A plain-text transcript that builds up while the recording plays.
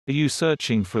Are you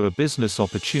searching for a business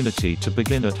opportunity to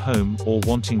begin at home, or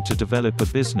wanting to develop a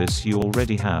business you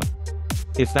already have?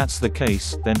 If that's the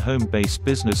case, then Home-Based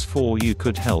Business for You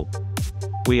could help.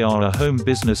 We are a home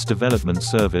business development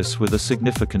service with a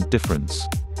significant difference.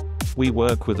 We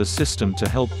work with a system to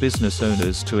help business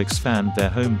owners to expand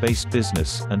their home-based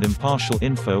business, and impartial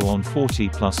info on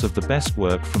 40+ of the best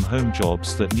work from home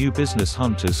jobs that new business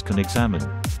hunters can examine.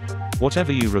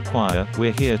 Whatever you require,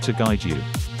 we're here to guide you.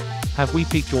 Have we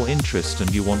piqued your interest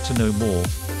and you want to know more?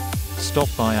 Stop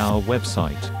by our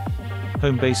website,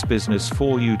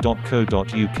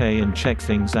 homebasedbusinessforyou.co.uk, and check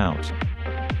things out.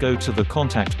 Go to the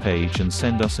contact page and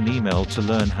send us an email to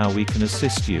learn how we can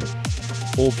assist you.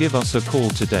 Or give us a call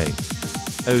today.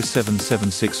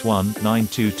 07761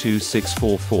 922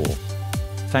 644.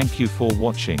 Thank you for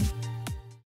watching.